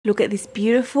Look at this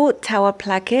beautiful tower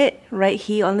placket right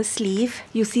here on the sleeve.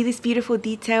 You'll see this beautiful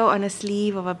detail on a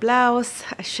sleeve of a blouse,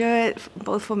 a shirt,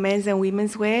 both for men's and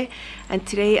women's wear. And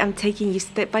today I'm taking you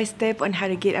step by step on how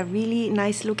to get a really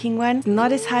nice looking one.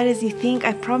 Not as hard as you think,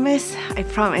 I promise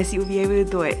you'll be able to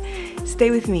do it. Stay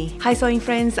with me. Hi sewing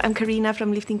friends, I'm Karina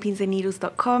from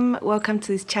liftingpinsandneedles.com. Welcome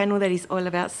to this channel that is all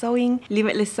about sewing,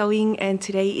 limitless sewing, and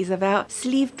today is about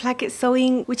sleeve placket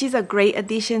sewing, which is a great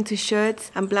addition to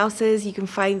shirts and blouses. You can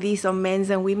find these on men's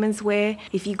and women's wear.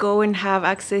 If you go and have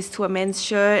access to a men's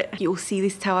shirt, you'll see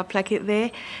this tower placket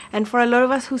there. And for a lot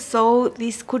of us who sew,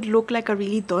 this could look like a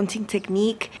really daunting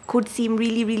technique, could seem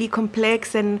really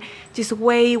complex and just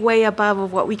way above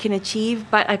of what we can achieve.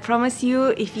 But I promise you,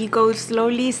 if you go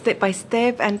slowly, step by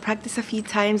step, and practice a few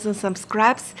times on some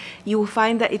scraps, you will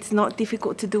find that it's not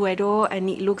difficult to do at all and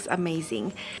it looks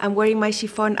amazing. I'm wearing my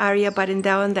chiffon Aria button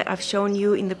down that I've shown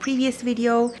you in the previous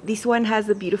video. This one has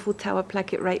a beautiful tower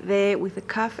placket right there with a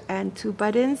cuff and two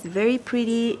buttons. Very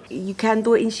pretty. You can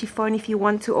do it in chiffon if you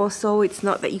want to also. It's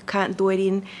not that you can't do it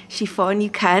in chiffon, you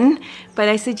can. But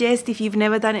I suggest if you've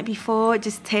never done it before,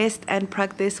 just test and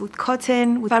practice with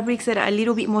cotton, with fabrics that are a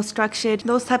little bit more structured.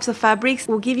 Those types of fabrics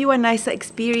will give you a nicer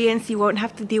experience. You won't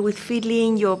have to deal with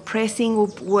fiddling. Your pressing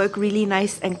will work really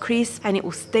nice and crisp and it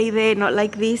will stay there, not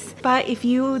like this. But if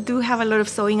you do have a lot of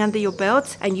sewing under your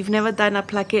belt and you've never done a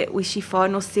placket with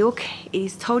chiffon or silk, it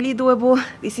is totally doable.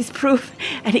 This is proof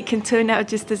and it can turn out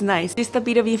just as nice. Just a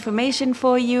bit of information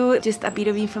for you.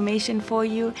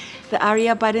 The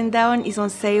Aria button down is on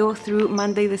sale through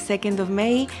Monday the 2nd of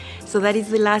May. So that is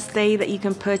the last day that you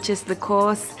can purchase the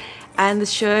course and the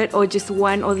shirt, or just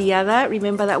one or the other.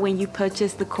 Remember that when you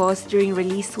purchase the course during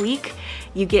release week,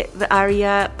 you get the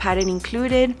Aria pattern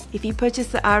included. If you purchase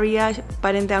the Aria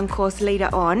button down course later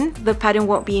on, the pattern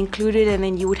won't be included and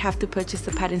then you would have to purchase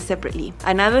the pattern separately.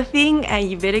 Another thing, and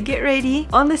you better get ready,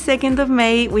 on the 2nd of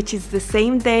May, which is the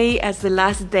same day as the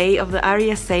last day of the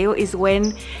Aria sale, is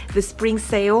when the spring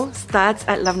sale starts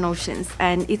at Love Notions,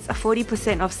 and it's a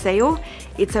 40% off sale.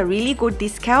 It's a really good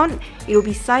discount. It'll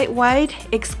be site-wide,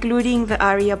 excluding the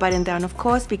Aria button down, of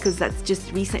course, because that's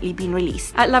just recently been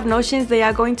released. At Love Notions, they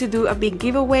are going to do a big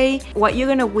giveaway. What you're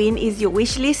gonna win is your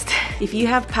wish list. If you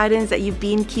have patterns that you've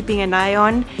been keeping an eye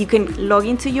on, you can log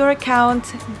into your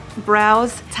account,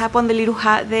 browse, tap on the little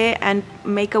heart there and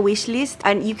make a wish list,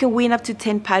 and you can win up to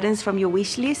 10 patterns from your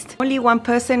wish list. Only one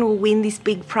person will win this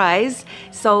big prize,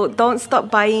 so don't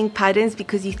stop buying patterns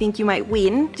because you think you might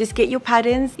win. Just get your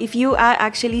patterns. If you are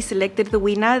actually selected the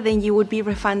winner, then you would be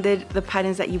refunded the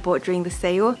patterns that you bought during the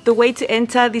sale. The way to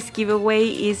enter this giveaway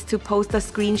is to post a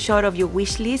screenshot of your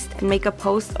wish list and make a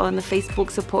post on the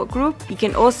Facebook support group. You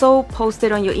can also post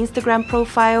it on your Instagram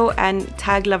profile and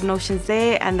tag Love Notions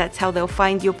there, and that's how they'll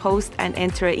find your post and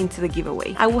enter it into the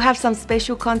giveaway. I will have some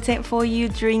special content for you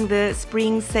during the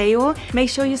spring sale. Make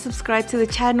sure you subscribe to the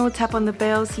channel, tap on the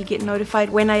bell so you get notified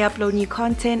when I upload new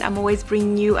content. I'm always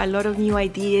bringing you a lot of new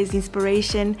ideas,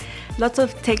 inspiration, lots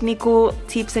of technical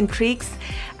tips and tricks.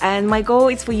 And my goal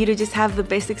is for you to just have the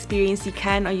best experience you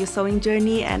can on your sewing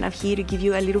journey, and I'm here to give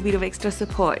you a little bit of extra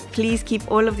support. Please keep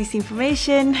all of this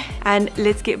information and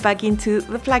let's get back into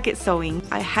the placket sewing.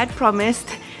 I had promised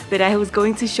that I was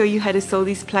going to show you how to sew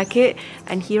this placket,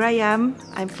 and here I am.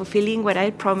 I'm fulfilling what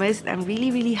I promised. I'm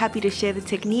really happy to share the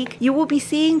technique. You will be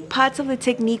seeing parts of the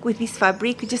technique with this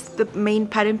fabric, just the main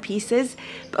pattern pieces,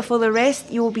 but for the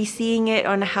rest you will be seeing it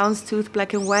on a houndstooth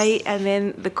black and white, and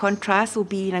then the contrast will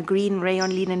be in a green rayon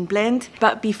linen blend.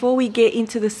 But before we get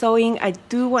into the sewing, I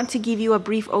do want to give you a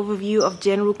brief overview of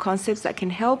general concepts that can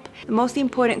help. The most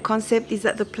important concept is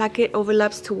that the placket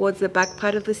overlaps towards the back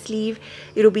part of the sleeve.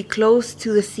 It'll be close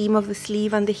to the seam of the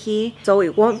sleeve under here, so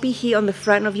it won't be here on the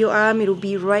front of your arm, it'll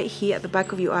be right here at the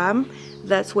back of your arm.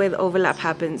 That's where the overlap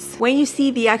happens. When you see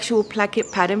the actual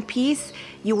placket pattern piece,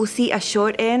 you will see a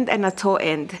short end and a tall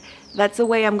end. That's the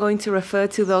way I'm going to refer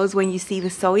to those when you see the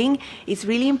sewing. It's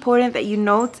really important that you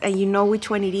note and you know which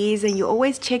one it is, and you're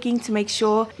always checking to make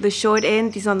sure the short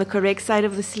end is on the correct side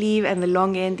of the sleeve and the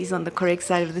long end is on the correct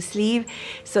side of the sleeve,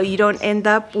 so you don't end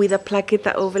up with a placket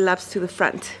that overlaps to the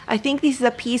front. I think this is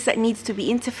a piece that needs to be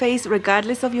interfaced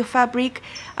regardless of your fabric.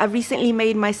 I recently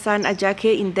made my son a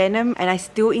jacket in denim and I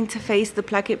still interface the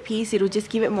placket piece. It'll just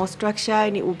give it more structure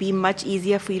and it will be much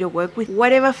easier for you to work with.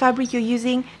 Whatever fabric you're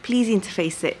using, please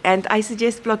interface it. And I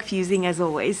suggest block fusing as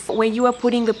always. When you are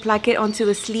putting the placket onto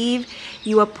the sleeve,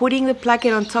 you are putting the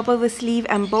placket on top of the sleeve,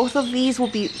 and both of these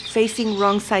will be facing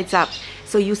wrong sides up.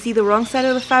 So you see the wrong side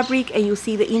of the fabric and you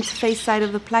see the interface side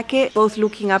of the placket both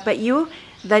looking up at you.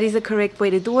 That is the correct way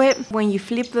to do it. When you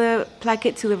flip the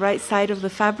placket to the right side of the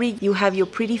fabric, you have your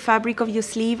pretty fabric of your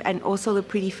sleeve and also the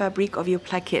pretty fabric of your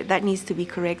placket. That needs to be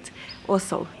correct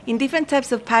also. In different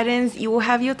types of patterns, you will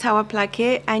have your tower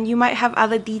placket and you might have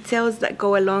other details that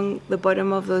go along the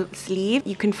bottom of the sleeve.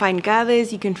 You can find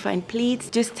gathers, you can find pleats.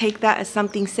 Just take that as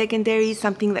something secondary,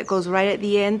 something that goes right at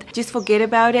the end. Just forget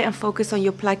about it and focus on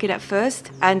your placket at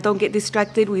first, and don't get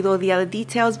distracted with all the other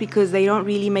details because they don't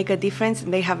really make a difference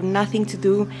and they have nothing to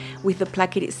do with the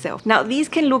placket itself. Now these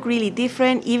can look really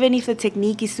different even if the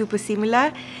technique is super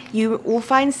similar. You will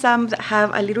find some that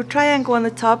have a little triangle on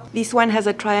the top. This one has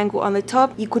a triangle on the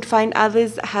top. You could find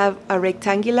others that have a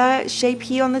rectangular shape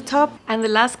here on the top. And the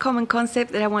last common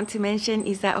concept that I want to mention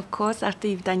is that, of course, after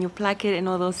you've done your placket and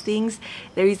all those things,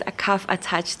 there is a cuff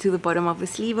attached to the bottom of the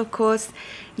sleeve, of course.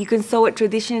 You can sew it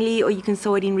traditionally or you can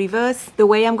sew it in reverse. The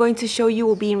way I'm going to show you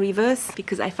will be in reverse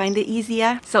because I find it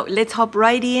easier. So let's hop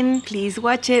right in. Please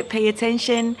watch it, pay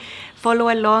attention,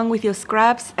 follow along with your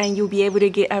scraps, and you'll be able to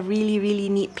get a really, really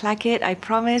neat placket, I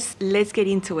promise. Let's get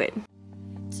into it.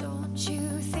 Don't you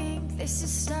think this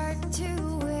is start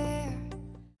to wear?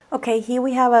 Okay, here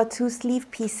we have our two sleeve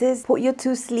pieces. Put your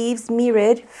two sleeves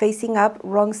mirrored, facing up,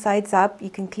 wrong sides up. You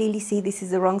can clearly see this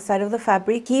is the wrong side of the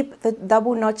fabric. Keep the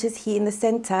double notches here in the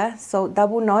center. So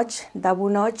double notch, double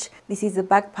notch. This is the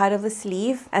back part of the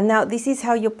sleeve. And now this is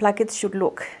how your plackets should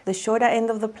look. The shorter end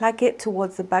of the placket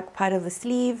towards the back part of the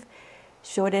sleeve.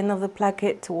 Short end of the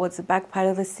placket towards the back part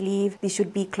of the sleeve. This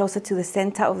should be closer to the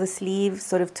center of the sleeve,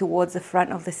 sort of towards the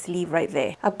front of the sleeve right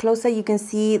there. Up closer you can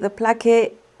see the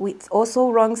placket with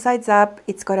also wrong sides up.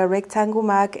 It's got a rectangle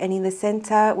mark, and in the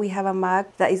center we have a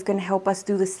mark that is going to help us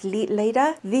do the slit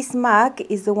later. This mark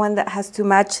is the one that has to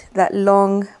match that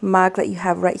long mark that you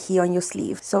have right here on your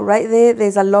sleeve. So right there,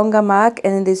 there's a longer mark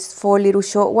and then there's 4 little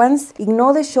short ones.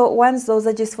 Ignore the short ones, those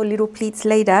are just for little pleats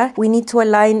later. We need to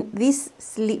align this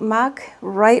slit mark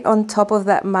right on top of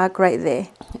that mark right there.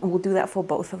 And we'll do that for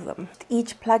both of them.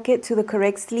 Each placket to the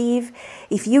correct sleeve.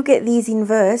 If you get these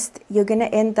inversed, you're going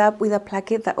to end up with a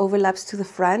placket that overlaps to the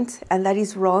front, and that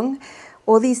is wrong.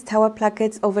 All these tower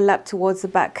plackets overlap towards the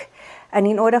back, and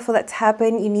in order for that to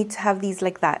happen, you need to have these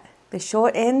like that. The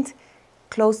short end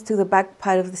close to the back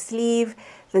part of the sleeve,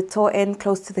 the tall end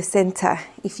close to the center.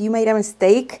 If you made a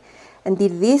mistake and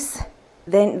did this,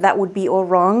 then that would be all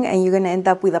wrong, and you're going to end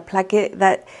up with a placket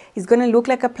that is going to look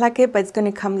like a placket, but it's going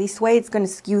to come this way. It's going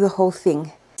to skew the whole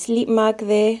thing. Slit mark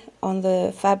there on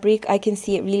the fabric, I can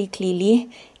see it really clearly.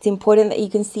 It's important that you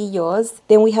can see yours.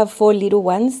 Then we have 4 little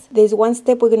ones. There's one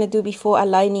step we're going to do before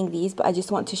aligning these, but I just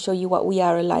want to show you what we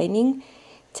are aligning.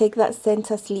 Take that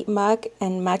center slit mark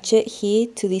and match it here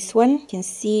to this one. You can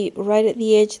see right at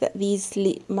the edge that these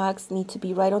slit marks need to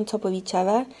be right on top of each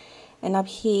other. And up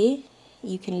here,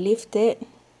 you can lift it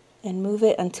and move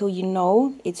it until you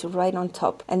know it's right on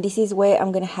top. And this is where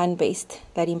I'm going to hand baste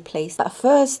that in place. But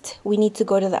first, we need to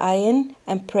go to the iron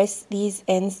and press these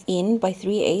ends in by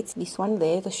 3/8. This one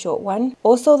there, the short one,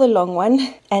 also the long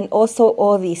one, and also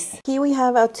all this. Here we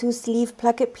have our 2 sleeve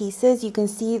placket pieces. You can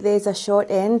see there's a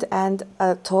short end and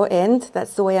a tall end.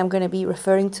 That's the way I'm going to be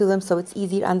referring to them so it's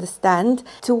easy to understand.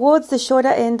 Towards the shorter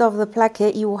end of the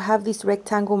placket, you will have this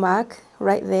rectangle mark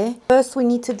right there. First, we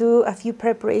need to do a few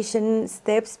preparation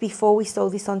steps before we sew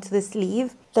this onto the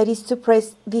sleeve. That is to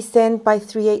press this end by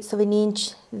 3/8 of an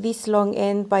inch, this long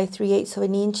end by 3/8 of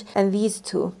an inch, and these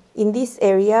two. In this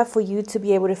area, for you to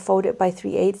be able to fold it by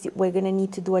 3/8, we're going to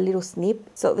need to do a little snip.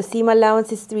 So the seam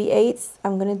allowance is 3/8.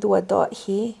 I'm going to do a dot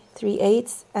here,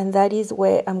 3/8, and that is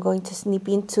where I'm going to snip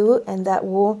into, and that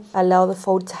will allow the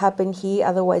fold to happen here.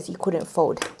 Otherwise, you couldn't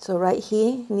fold. So right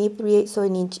here, snip 3/8 of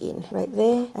an inch in, right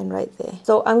there and right there.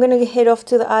 So I'm going to head off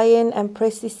to the iron and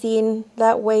press this in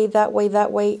that way, that way,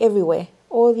 that way, everywhere.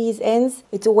 All these ends,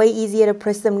 it's way easier to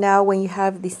press them now when you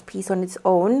have this piece on its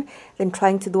own than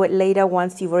trying to do it later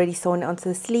once you've already sewn it onto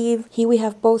the sleeve. Here we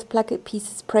have both placket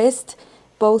pieces pressed,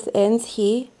 both ends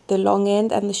here, the long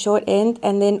end and the short end,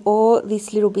 and then all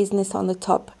this little business on the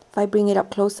top. If I bring it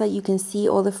up closer, you can see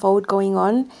all the fold going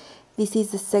on. This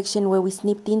is the section where we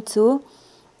snipped into,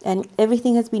 and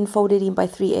everything has been folded in by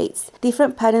 3/8.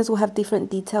 Different patterns will have different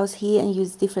details here and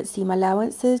use different seam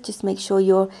allowances. Just make sure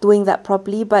you're doing that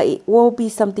properly, but it will be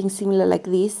something similar like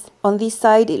this. On this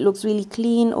side, it looks really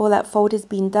clean. All that fold has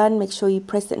been done. Make sure you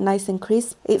press it nice and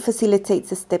crisp. It facilitates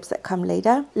the steps that come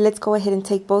later. Let's go ahead and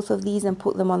take both of these and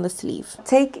put them on the sleeve.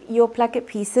 Take your placket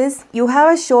pieces. You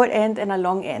have a short end and a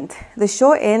long end. The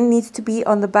short end needs to be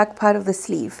on the back part of the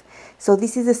sleeve. So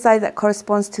this is the side that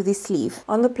corresponds to this sleeve.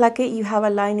 On the placket, you have a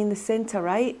line line in the center,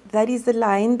 right? That is the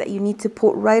line that you need to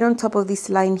put right on top of this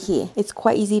line here. It's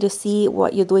quite easy to see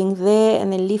what you're doing there,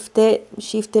 and then lift it,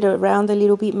 shift it around a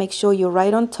little bit, make sure you're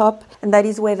right on top, and that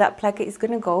is where that placket is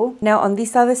going to go. Now on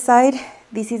this other side,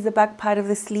 this is the back part of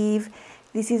the sleeve.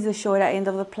 This is the shorter end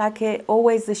of the placket.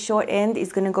 Always the short end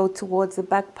is going to go towards the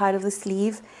back part of the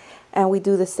sleeve, and we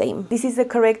do the same. This is the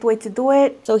correct way to do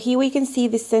it. So here we can see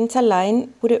the center line.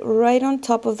 Put it right on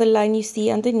top of the line you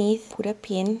see underneath. Put a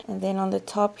pin, and then on the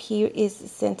top here is the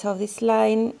center of this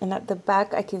line, and at the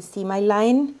back I can see my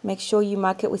line. Make sure you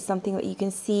mark it with something that you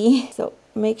can see. So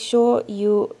make sure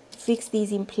you fix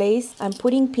these in place. I'm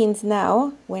putting pins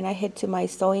now. When I head to my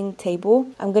sewing table,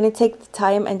 I'm going to take the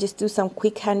time and just do some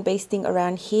quick hand basting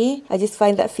around here. I just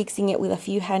find that fixing it with a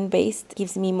few hand bastes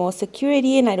gives me more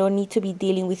security, and I don't need to be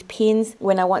dealing with pins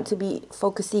when I want to be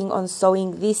focusing on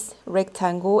sewing this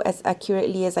rectangle as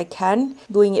accurately as I can.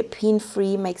 Doing it pin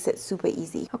free makes it super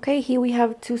easy. Okay, here we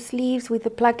have 2 sleeves with the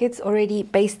plackets already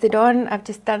basted on. I've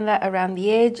just done that around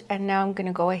the edge, and now I'm going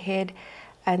to go ahead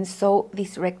and sew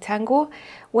this rectangle.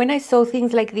 When I sew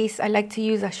things like this, I like to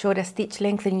use a shorter stitch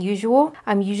length than usual.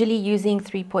 I'm usually using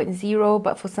 3.0,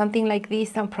 but for something like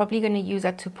this, I'm probably going to use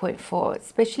a 2.4,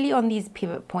 especially on these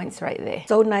pivot points right there.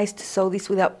 So nice to sew this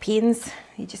without pins.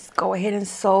 You just go ahead and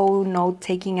sew, no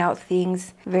taking out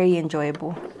things. Very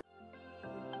enjoyable.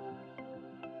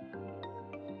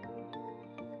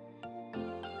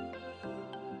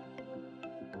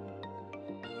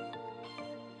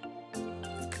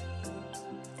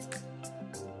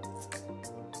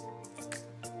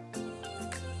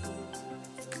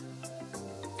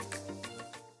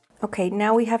 Okay,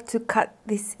 now we have to cut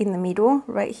this in the middle,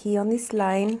 right here on this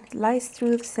line. It lies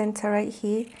through the center right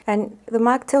here. And the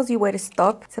mark tells you where to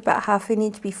stop. It's about 1/2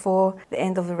 inch before the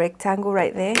end of the rectangle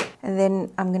right there. And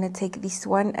then I'm going to take this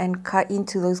one and cut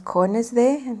into those corners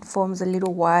there, and forms a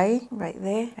little Y right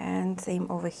there. And same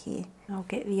over here. I'll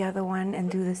get the other one and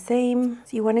do the same.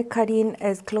 So you want to cut in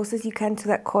as close as you can to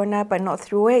that corner, but not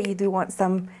through it. You do want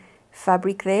some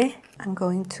fabric there. I'm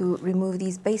going to remove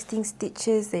these basting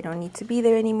stitches. They don't need to be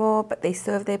there anymore, but they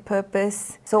serve their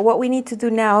purpose. So what we need to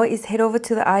do now is head over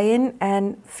to the iron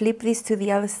and flip this to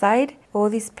the other side. All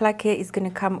this placket is going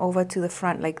to come over to the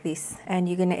front like this, and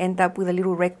you're going to end up with a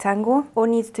little rectangle. All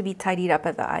needs to be tidied up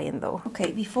at the iron though.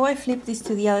 Okay, before I flip this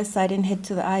to the other side and head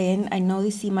to the iron, I know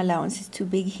the seam allowance is too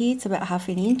big here. It's about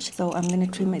 1/2 inch, so I'm going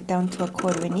to trim it down to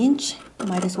 1/4 inch.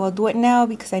 Might as well do it now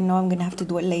because I know I'm going to have to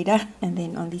do it later. And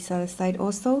then on this other side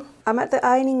also. I'm at the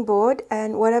ironing board,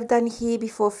 and what I've done here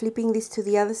before flipping this to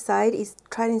the other side is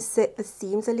try and set the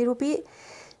seams a little bit.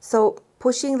 So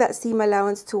pushing that seam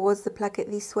allowance towards the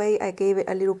placket this way, I gave it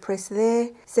a little press there,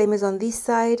 same as on this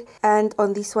side, and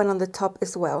on this one on the top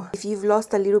as well. If you've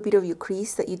lost a little bit of your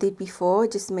crease that you did before,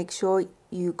 just make sure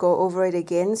you go over it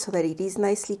again so that it is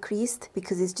nicely creased,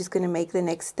 because it's just going to make the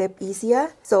next step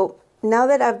easier. So now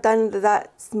that I've done that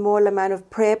small amount of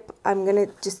prep, I'm going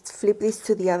to just flip this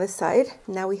to the other side.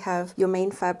 Now we have your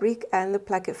main fabric and the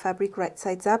placket fabric right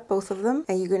sides up, both of them,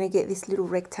 and you're going to get this little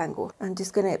rectangle. I'm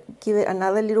just going to give it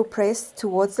another little press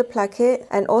towards the placket.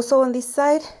 And also on this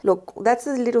side, look, that's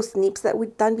the little snips that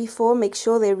we've done before. Make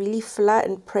sure they're really flat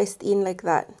and pressed in like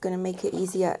that. It's going to make it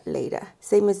easier later.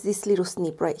 Same as this little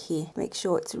snip right here. Make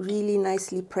sure it's really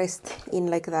nicely pressed in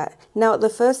like that. Now the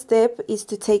first step is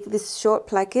to take this short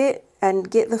placket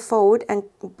and get the fold and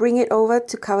bring it over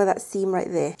to cover that seam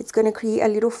right there. It's going to create a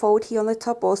little fold here on the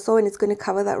top also, and it's going to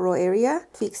cover that raw area.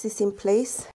 Fix this in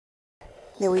place.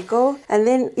 There we go. And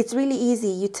then it's really easy.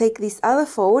 You take this other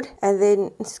fold and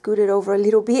then scoot it over a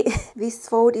little bit. This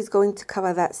fold is going to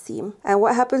cover that seam. And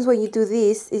what happens when you do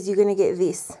this is you're going to get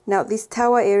this. Now this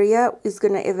tower area is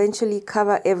going to eventually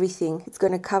cover everything. It's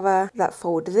going to cover that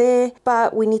fold there,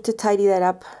 but we need to tidy that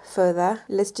up further.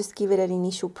 Let's just give it an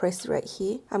initial press right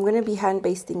here. I'm going to be hand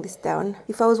basting this down.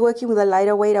 If I was working with a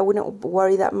lighter weight, I wouldn't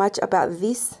worry that much about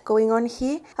this going on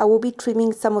here. I will be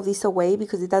trimming some of this away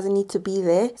because it doesn't need to be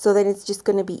there. So then it's just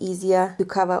going to be easier to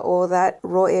cover all that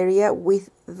raw area with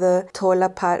the taller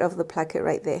part of the placket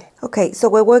right there. Okay, so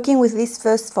we're working with this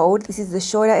first fold. This is the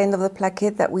shorter end of the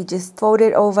placket that we just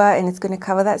folded over, and it's going to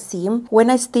cover that seam. When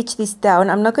I stitch this down,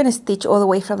 I'm not going to stitch all the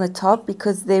way from the top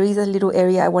because there is a little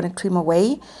area I want to trim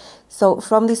away. So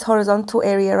from this horizontal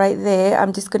area right there,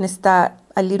 I'm just going to start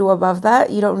a little above that.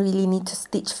 You don't really need to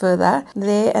stitch further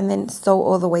there, and then sew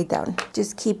all the way down.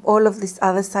 Just keep all of this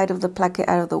other side of the placket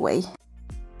out of the way.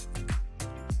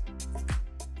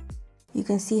 You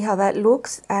can see how that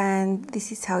looks, and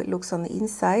this is how it looks on the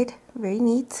inside. Very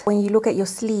neat. When you look at your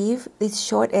sleeve, this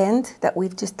short end that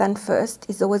we've just done first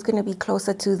is always going to be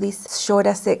closer to this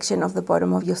shorter section of the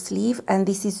bottom of your sleeve, and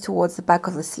this is towards the back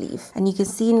of the sleeve. And you can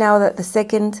see now that the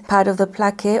second part of the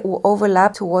placket will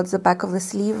overlap towards the back of the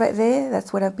sleeve right there.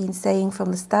 That's what I've been saying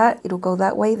from the start. It'll go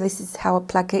that way. This is how a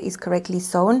placket is correctly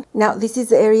sewn. Now this is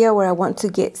the area where I want to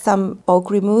get some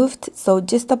bulk removed. So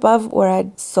just above where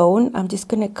I'd sewn, I'm just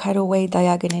going to cut away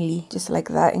diagonally just like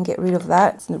that and get rid of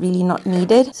that. It's really not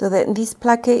needed. So that this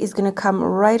placket is going to come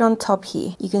right on top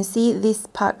here. You can see this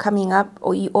part coming up,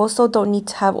 or you also don't need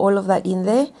to have all of that in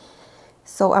there.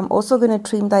 So I'm also going to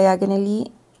trim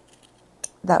diagonally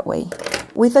that way.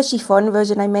 With the chiffon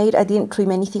version I made, I didn't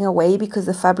trim anything away because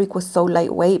the fabric was so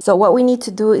lightweight. So what we need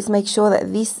to do is make sure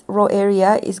that this raw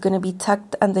area is going to be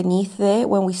tucked underneath there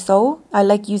when we sew. I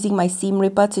like using my seam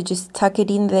ripper to just tuck it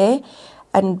in there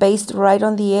and baste right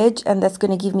on the edge, and that's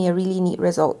going to give me a really neat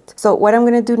result. So what I'm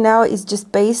going to do now is just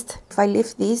baste. If I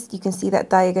lift this, you can see that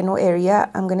diagonal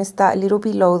area. I'm going to start a little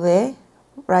below there,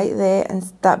 right there, and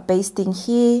start basting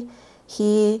here,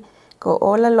 here, go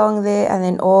all along there, and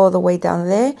then all the way down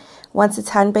there. Once it's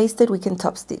hand basted, we can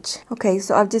top stitch. Okay,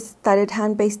 so I've just started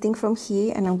hand basting from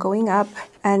here, and I'm going up,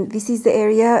 and this is the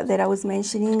area that I was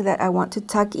mentioning that I want to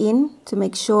tuck in to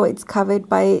make sure it's covered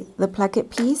by the placket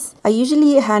piece. I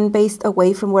usually hand baste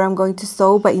away from where I'm going to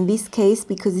sew, but in this case,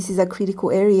 because this is a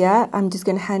critical area, I'm just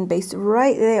going to hand baste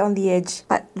right there on the edge.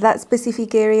 But that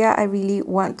specific area, I really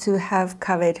want to have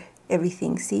covered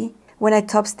everything, see? When I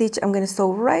top stitch, I'm going to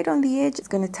sew right on the edge. It's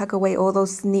going to tuck away all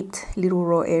those snipped little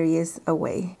raw areas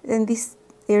away. And this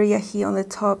area here on the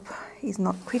top is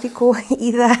not critical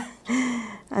either.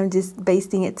 I'm just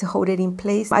basting it to hold it in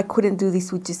place. I couldn't do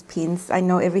this with just pins. I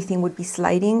know everything would be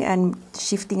sliding and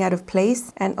shifting out of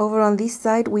place. And over on this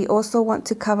side, we also want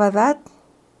to cover that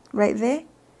right there.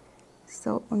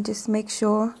 So I'll just make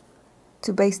sure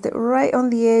to baste it right on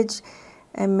the edge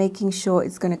and making sure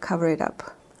it's going to cover it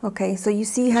up. Okay, so you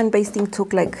see hand basting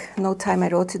took like no time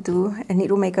at all to do, and it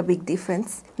will make a big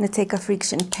difference. I'm going to take a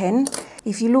friction pen.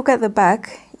 If you look at the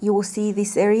back, you will see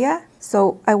this area.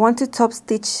 So I want to top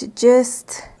stitch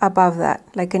just above that,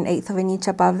 like 1/8 of an inch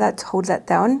above that to hold that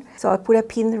down. So I put a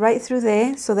pin right through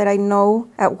there so that I know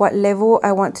at what level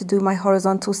I want to do my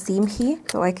horizontal seam here.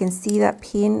 So I can see that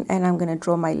pin, and I'm going to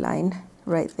draw my line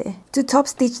right there. To top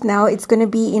stitch now, it's going to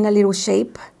be in a little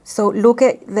shape. So look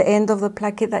at the end of the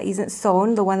placket that isn't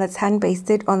sewn, the one that's hand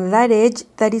basted. On that edge,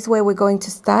 that is where we're going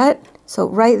to start. So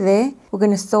right there, we're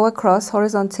going to sew across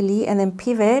horizontally and then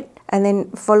pivot and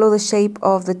then follow the shape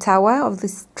of the tower of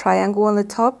this triangle on the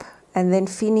top and then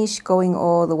finish going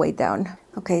all the way down.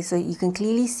 Okay, so you can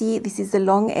clearly see this is the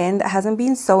long end that hasn't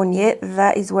been sewn yet.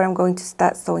 That is where I'm going to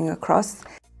start sewing across.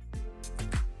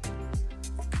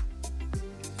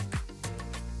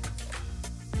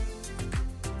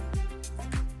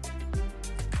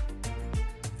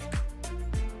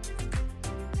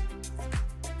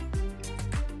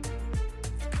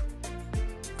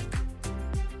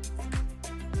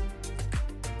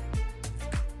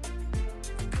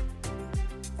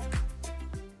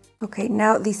 Okay,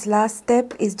 now this last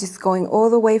step is just going all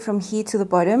the way from here to the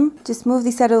bottom. Just move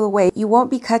this out of the way. You won't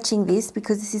be catching this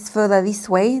because this is further this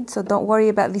way, so don't worry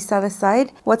about this other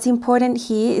side. What's important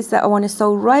here is that I want to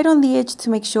sew right on the edge to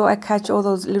make sure I catch all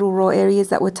those little raw areas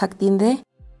that were tucked in there.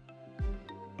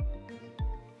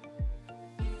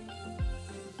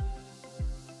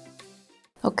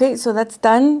 Okay, so that's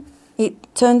done. It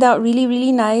turned out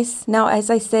really nice. Now,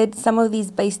 as I said, some of these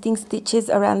basting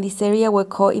stitches around this area were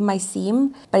caught in my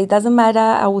seam, but it doesn't matter.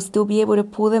 I will still be able to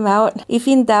pull them out. If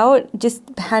in doubt, just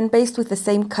hand baste with the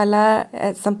same color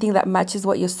as something that matches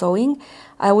what you're sewing.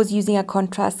 I was using a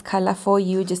contrast color for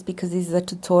you just because this is a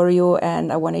tutorial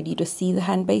and I wanted you to see the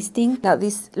hand basting. Now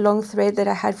this long thread that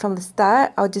I had from the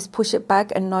start, I'll just push it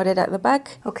back and knot it at the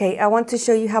back. Okay, I want to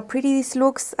show you how pretty this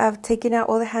looks. I've taken out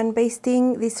all the hand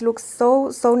basting. This looks so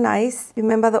nice.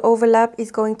 Remember, the overlap is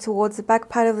going towards the back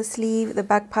part of the sleeve. The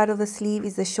back part of the sleeve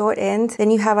is the short end. Then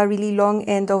you have a really long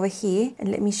end over here. And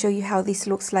let me show you how this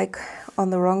looks like on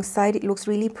the wrong side. It looks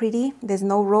really pretty. There's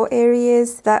no raw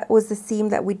areas. That was the seam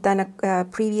that we'd done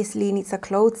previously, and it's a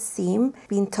clothes seam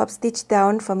being top stitched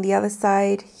down from the other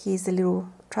side. Here's a little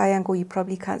triangle. You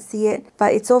probably can't see it,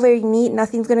 but it's all very neat.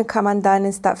 Nothing's going to come undone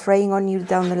and start fraying on you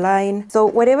down the line. So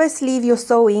whatever sleeve you're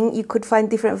sewing, you could find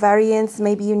different variants.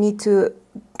 Maybe you need to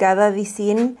gather this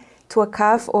in to a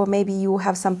cuff, or maybe you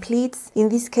have some pleats. In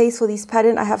this case, for this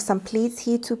pattern, I have some pleats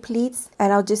here, 2 pleats,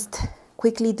 and I'll just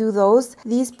quickly do those.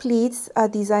 These pleats are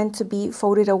designed to be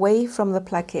folded away from the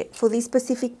placket. For this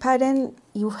specific pattern,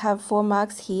 you have 4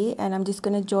 marks here, and I'm just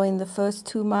going to join the first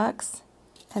 2 marks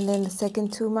and then the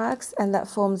second 2 marks, and that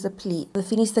forms a pleat. The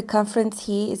finished circumference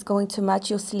here is going to match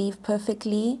your sleeve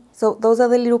perfectly. So those are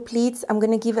the little pleats. I'm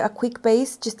going to give it a quick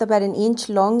base, just about 1 inch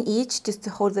long each, just to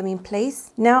hold them in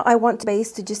place. Now I want the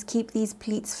base to just keep these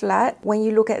pleats flat. When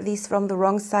you look at this from the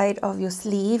wrong side of your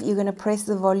sleeve, you're going to press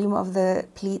the volume of the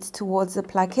pleats towards the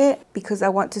placket, because I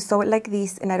want to sew it like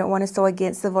this and I don't want to sew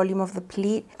against the volume of the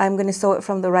pleat. I'm going to sew it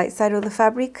from the right side of the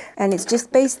fabric, and it's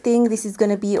just basting. This is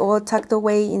going to be all tucked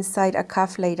away inside a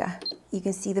cuff later. You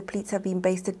can see the pleats have been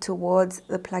basted towards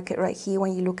the placket right here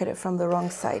when you look at it from the wrong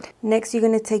side. Next, you're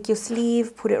going to take your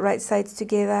sleeve, put it right sides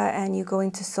together, and you're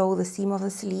going to sew the seam of the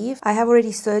sleeve. I have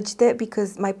already serged it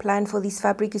because my plan for this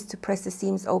fabric is to press the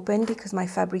seams open because my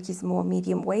fabric is more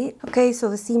medium weight. Okay, so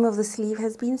the seam of the sleeve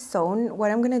has been sewn.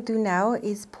 What I'm going to do now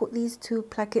is put these 2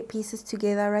 placket pieces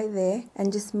together right there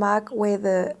and just mark where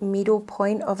the middle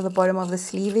point of the bottom of the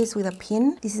sleeve is with a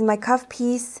pin. This is my cuff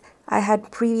piece. I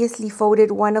had previously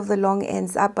folded one of the long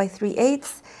ends up by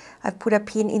 3/8. I've put a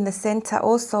pin in the center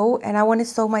also, and I want to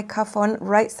sew my cuff on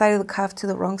right side of the cuff to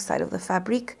the wrong side of the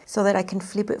fabric so that I can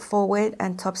flip it forward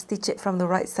and top stitch it from the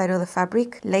right side of the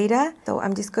fabric later. So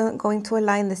I'm just going to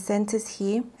align the centers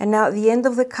here. And now the end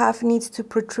of the cuff needs to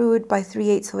protrude by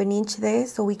 3/8 of an inch there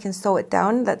so we can sew it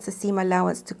down. That's the seam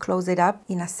allowance to close it up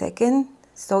in a second.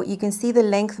 So you can see the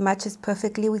length matches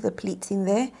perfectly with the pleats in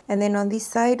there. And then on this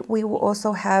side, we will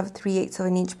also have 3/8 of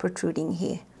an inch protruding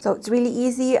here. So it's really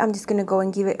easy. I'm just going to go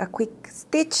and give it a quick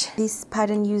stitch. This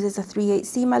pattern uses a 3/8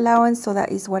 seam allowance, so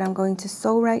that is what I'm going to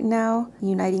sew right now,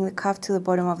 uniting the cuff to the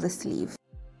bottom of the sleeve.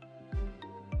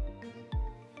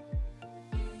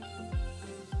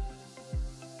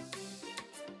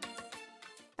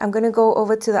 I'm going to go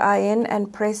over to the iron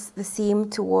and press the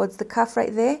seam towards the cuff right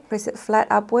there. Press it flat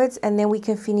upwards, and then we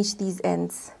can finish these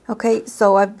ends. Okay,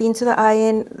 so I've been to the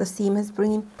iron. The seam has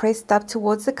been pressed up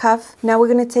towards the cuff. Now we're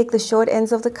going to take the short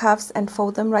ends of the cuffs and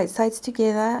fold them right sides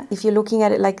together. If you're looking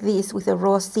at it like this with a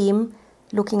raw seam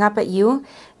looking up at you,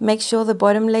 make sure the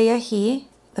bottom layer here,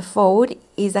 the fold,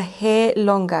 is a hair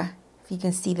longer. If you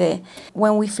can see there.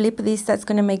 When we flip this, that's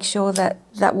going to make sure that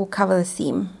that will cover the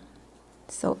seam.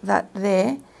 So that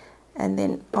there. And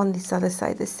then on this other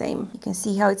side the same. You can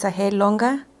see how it's a hair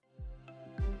longer.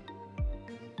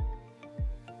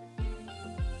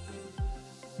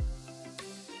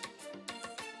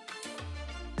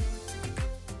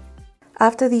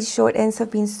 After these short ends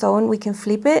have been sewn, we can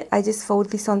flip it. I just fold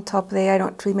this on top there. I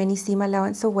don't trim any seam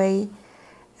allowance away.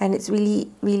 And it's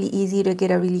really, really easy to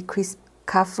get a really crisp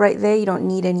cuff right there. You don't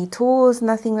need any tools,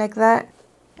 nothing like that.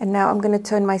 And now I'm going to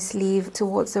turn my sleeve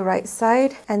towards the right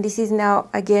side. And this is now,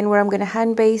 again, where I'm going to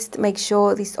hand baste. Make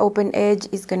sure this open edge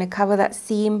is going to cover that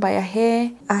seam by a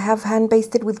hair. I have hand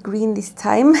basted with green this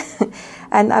time.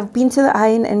 And I've been to the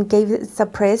iron and gave it a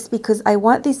press because I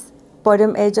want this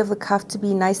bottom edge of the cuff to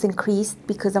be nice and creased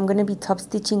because I'm going to be top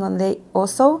stitching on there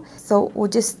also. So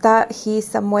we'll just start here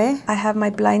somewhere. I have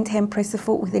my blind hem presser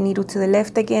foot with the needle to the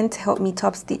left again to help me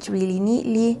top stitch really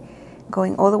neatly.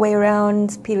 Going all the way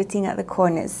around, pivoting at the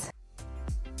corners.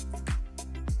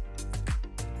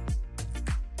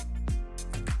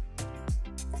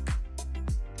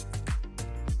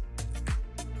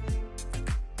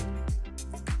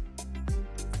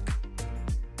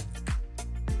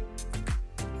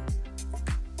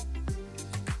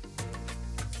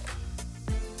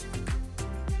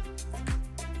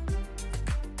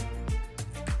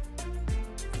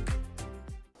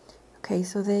 Okay,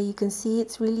 so there you can see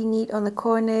it's really neat on the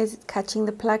corners, catching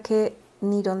the placket,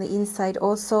 neat on the inside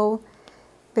also.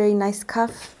 Very nice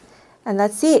cuff. And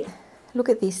that's it. Look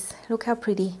at this. Look how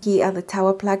pretty. Here are the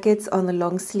tower plackets on the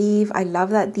long sleeve. I love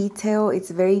that detail.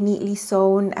 It's very neatly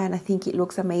sewn and I think it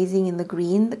looks amazing in the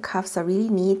green. The cuffs are really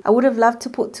neat. I would have loved to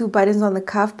put 2 buttons on the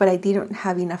cuff, but I didn't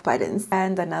have enough buttons.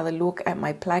 And another look at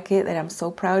my placket that I'm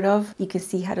so proud of. You can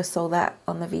see how to sew that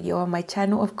on the video on my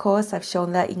channel, of course. I've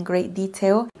shown that in great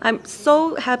detail. I'm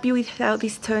so happy with how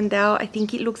this turned out. I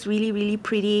think it looks really, really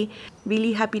pretty.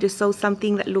 Really happy to sew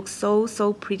something that looks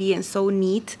so pretty and so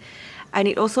neat. And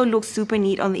it also looks super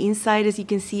neat on the inside. As you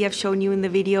can see, I've shown you in the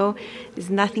video. There's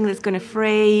nothing that's going to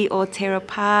fray or tear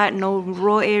apart, no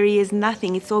raw areas,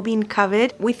 nothing. It's all been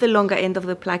covered with the longer end of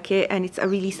the placket and it's a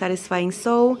really satisfying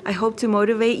sew. I hope to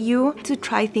motivate you to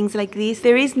try things like this.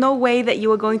 There is no way that you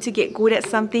are going to get good at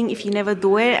something if you never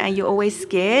do it and you're always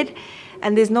scared.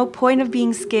 And there's no point of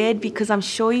being scared because I'm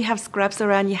sure you have scraps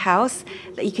around your house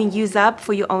that you can use up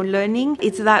for your own learning.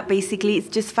 It's that basically. It's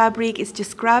just fabric, it's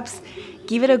just scraps.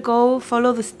 Give it a go,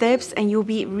 follow the steps, and you'll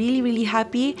be really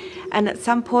happy. And at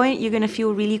some point you're gonna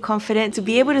feel really confident to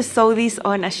be able to sew this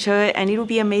on a shirt, and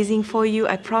it'll be amazing for you,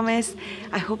 I promise.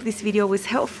 I hope this video was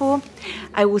helpful.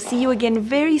 I will see you again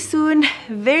very soon,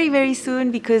 very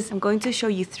soon, because I'm going to show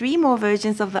you 3 more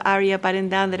versions of the Aria button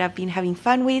down that I've been having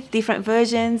fun with. Different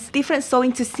versions, different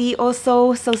sewing to see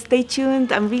also, so stay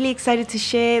tuned. I'm really excited to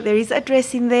share. There is a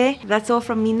dress in there. That's all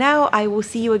from me now. I will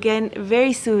see you again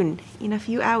very soon, in a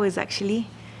few hours actually.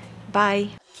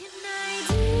 Bye.